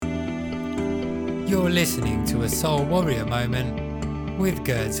You're listening to a Soul Warrior Moment with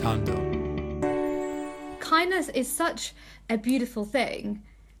Gerd Hundel. Kindness is such a beautiful thing,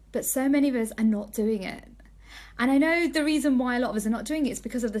 but so many of us are not doing it. And I know the reason why a lot of us are not doing it is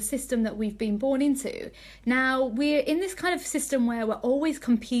because of the system that we've been born into. Now, we're in this kind of system where we're always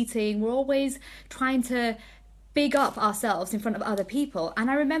competing, we're always trying to big up ourselves in front of other people. And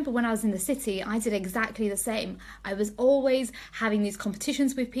I remember when I was in the city, I did exactly the same. I was always having these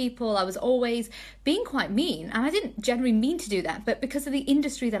competitions with people. I was always being quite mean. And I didn't generally mean to do that, but because of the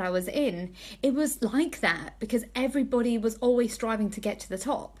industry that I was in, it was like that because everybody was always striving to get to the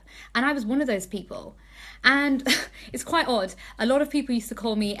top. And I was one of those people. And it's quite odd. A lot of people used to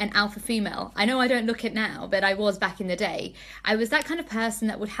call me an alpha female. I know I don't look it now, but I was back in the day. I was that kind of person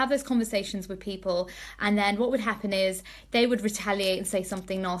that would have those conversations with people, and then what would happen is they would retaliate and say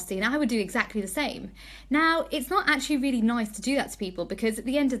something nasty, and I would do exactly the same. Now, it's not actually really nice to do that to people, because at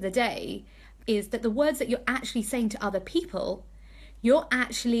the end of the day, is that the words that you're actually saying to other people, you're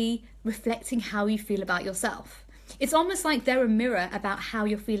actually reflecting how you feel about yourself. It's almost like they're a mirror about how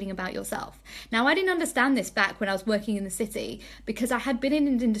you're feeling about yourself. Now, I didn't understand this back when I was working in the city because I had been in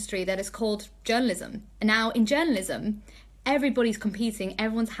an industry that is called journalism. And now in journalism, everybody's competing,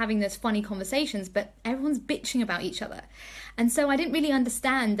 everyone's having those funny conversations, but everyone's bitching about each other. And so I didn't really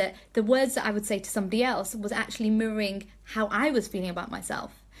understand that the words that I would say to somebody else was actually mirroring how I was feeling about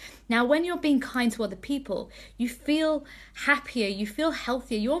myself. Now, when you're being kind to other people, you feel happier, you feel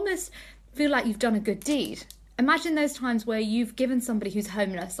healthier, you almost feel like you've done a good deed. Imagine those times where you've given somebody who's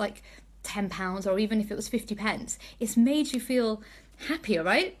homeless like £10 or even if it was 50 pence. It's made you feel happier,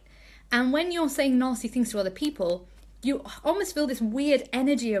 right? And when you're saying nasty things to other people, you almost feel this weird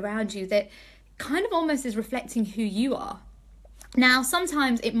energy around you that kind of almost is reflecting who you are. Now,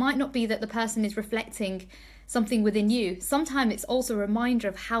 sometimes it might not be that the person is reflecting something within you. Sometimes it's also a reminder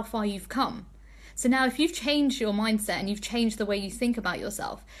of how far you've come. So now if you've changed your mindset and you've changed the way you think about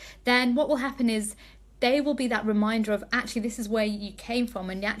yourself, then what will happen is they will be that reminder of actually this is where you came from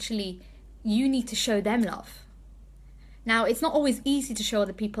and actually you need to show them love. Now, it's not always easy to show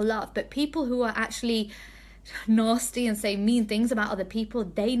other people love, but people who are actually nasty and say mean things about other people,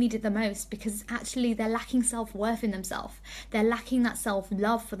 they need it the most because actually they're lacking self-worth in themselves. They're lacking that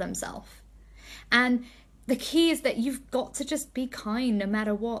self-love for themselves. And the key is that you've got to just be kind no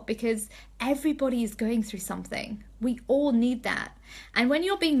matter what, because everybody is going through something. We all need that. And when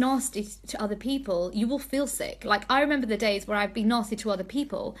you're being nasty to other people, you will feel sick. Like, I remember the days where I'd be nasty to other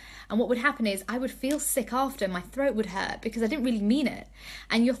people, and what would happen is I would feel sick after. My throat would hurt because I didn't really mean it.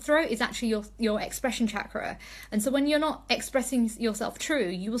 And your throat is actually your expression chakra. And so when you're not expressing yourself true,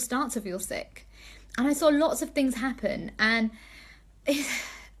 you will start to feel sick. And I saw lots of things happen. And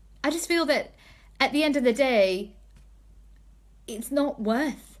I just feel that at the end of the day, it's not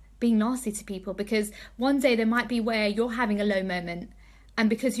worth being nasty to people, because one day there might be where you're having a low moment, and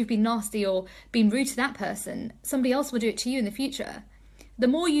because you've been nasty or been rude to that person, somebody else will do it to you in the future. The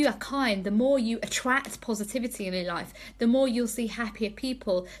more you are kind, the more you attract positivity in your life, the more you'll see happier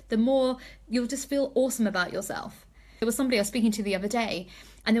people, the more you'll just feel awesome about yourself. There was somebody I was speaking to the other day,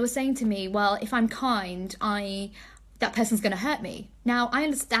 and they were saying to me, well, if I'm kind, that person's going to hurt me. Now, I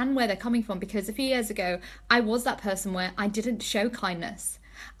understand where they're coming from, because a few years ago, I was that person where I didn't show kindness.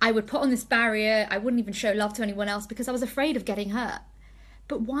 I would put on this barrier. I wouldn't even show love to anyone else because I was afraid of getting hurt.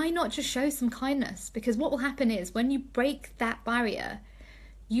 But why not just show some kindness? Because what will happen is when you break that barrier,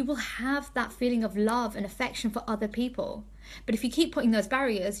 you will have that feeling of love and affection for other people. But if you keep putting those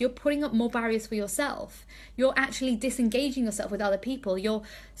barriers, you're putting up more barriers for yourself. You're actually disengaging yourself with other people. You're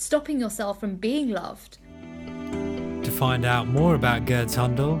stopping yourself from being loved. To find out more about Gerd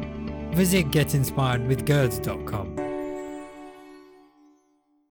Hundel, visit getinspiredwithgerd.com.